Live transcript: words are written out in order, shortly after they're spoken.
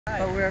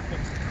But we're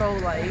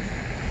pro-life.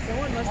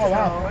 Oh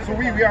wow! So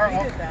we are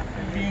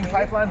being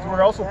pipelines.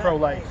 We're also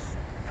pro-life.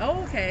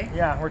 Oh, okay.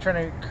 Yeah, we're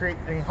trying to create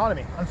an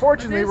economy.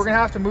 Unfortunately, we're gonna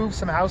have to move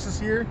some houses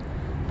here,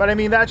 but I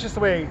mean that's just the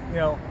way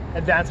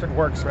advancement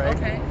works, right?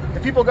 Okay.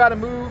 If people got to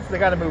move, they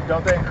got to move,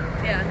 don't they?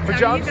 Yeah. For Are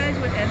jobs? you guys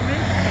with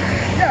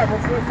Enbridge?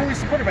 Yeah, we're fully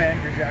supported by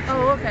Enbridge actually.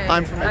 Oh, okay.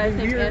 I'm from I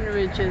think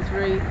Enbridge is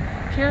very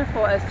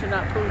careful as to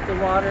not pollute the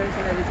waters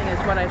and everything, is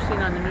what I've seen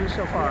on the news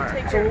so far.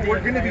 So what we're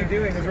going to be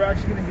doing is we're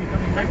actually going to be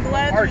coming I'm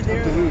glad parts of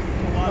you're there.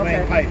 Duluth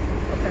laying pipe.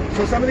 Okay.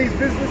 So some of these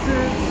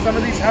businesses, some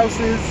of these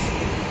houses,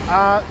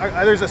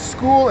 there's a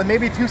school and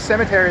maybe 2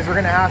 cemeteries we're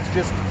going to have to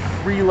just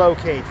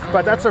relocate.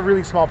 But that's a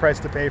really small price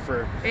to pay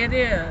for. It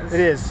is. It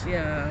is.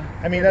 Yeah.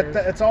 I mean,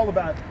 it's all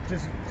about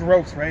just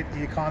growth, right?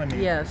 The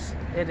economy. Yes,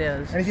 it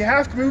is. And if you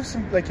have to move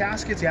some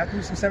caskets, you have to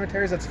move some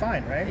cemeteries, that's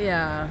fine, right?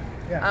 Yeah.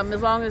 Yeah.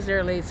 As long as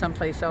they're laid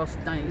someplace else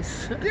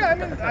nice. Yeah, I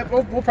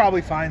mean, we'll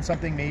probably find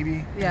something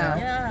maybe.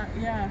 Yeah.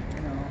 Yeah.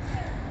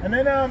 And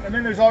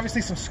then there's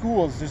obviously some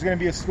schools. There's going to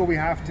be a school we're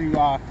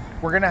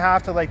going to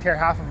have to tear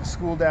half of a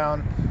school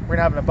down. We're going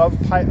to have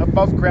an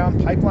above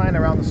ground pipeline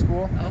around the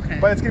school. Okay.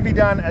 But it's going to be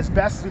done as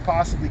best as we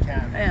possibly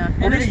can. Yeah.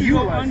 We're going to go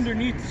utilize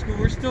underneath the school.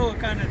 We're still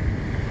kind of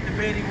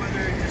debating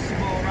whether just to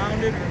go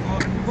around it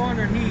or go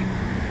underneath.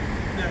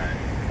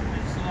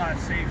 It's a lot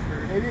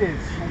safer. It is.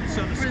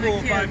 So the For the school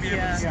will probably kids, be able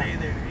yeah. to stay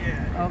there.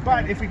 Yeah. Okay.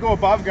 But if we go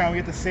above ground, we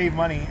get to save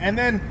money. And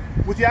then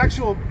with the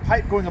actual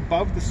pipe going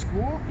above the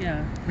school,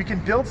 Yeah. we can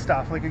build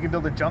stuff. Like we can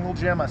build a jungle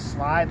gym, a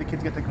slide. The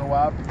kids get to go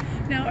up.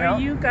 Now, are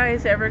you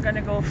guys ever going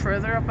to go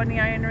further up on the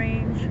Iron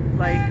Range?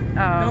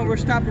 No, we're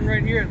stopping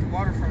right here at the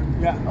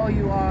waterfront. Yeah. Oh,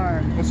 you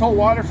are. This whole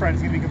waterfront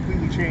is going to be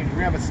completely changed.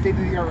 We're going to have a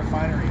state-of-the-art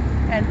refinery.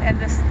 And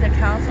the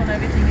council and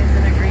everything is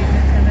in agreement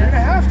in We're it? going to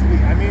have to be.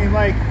 I mean,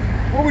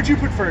 what would you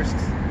put first?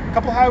 A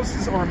couple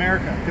houses or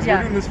America? Because Yeah.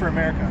 we're doing this for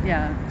America.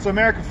 Yeah. So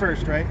America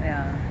first, right?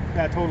 Yeah.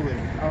 Yeah, totally.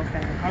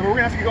 Okay. We're going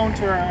to have to go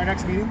into our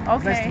next meeting.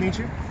 Okay. Nice to meet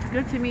you.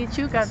 Good to meet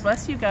you. God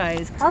bless you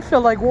guys. I feel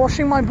like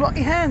washing my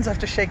bloody hands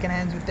after shaking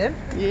hands with them.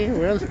 Yeah,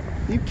 well,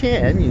 you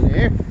can,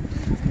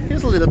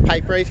 Here's a little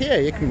pipe right here.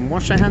 You can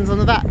wash your hands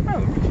under that.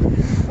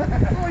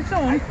 Oh, it's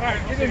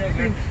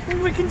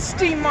on. We can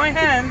steam my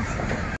hands.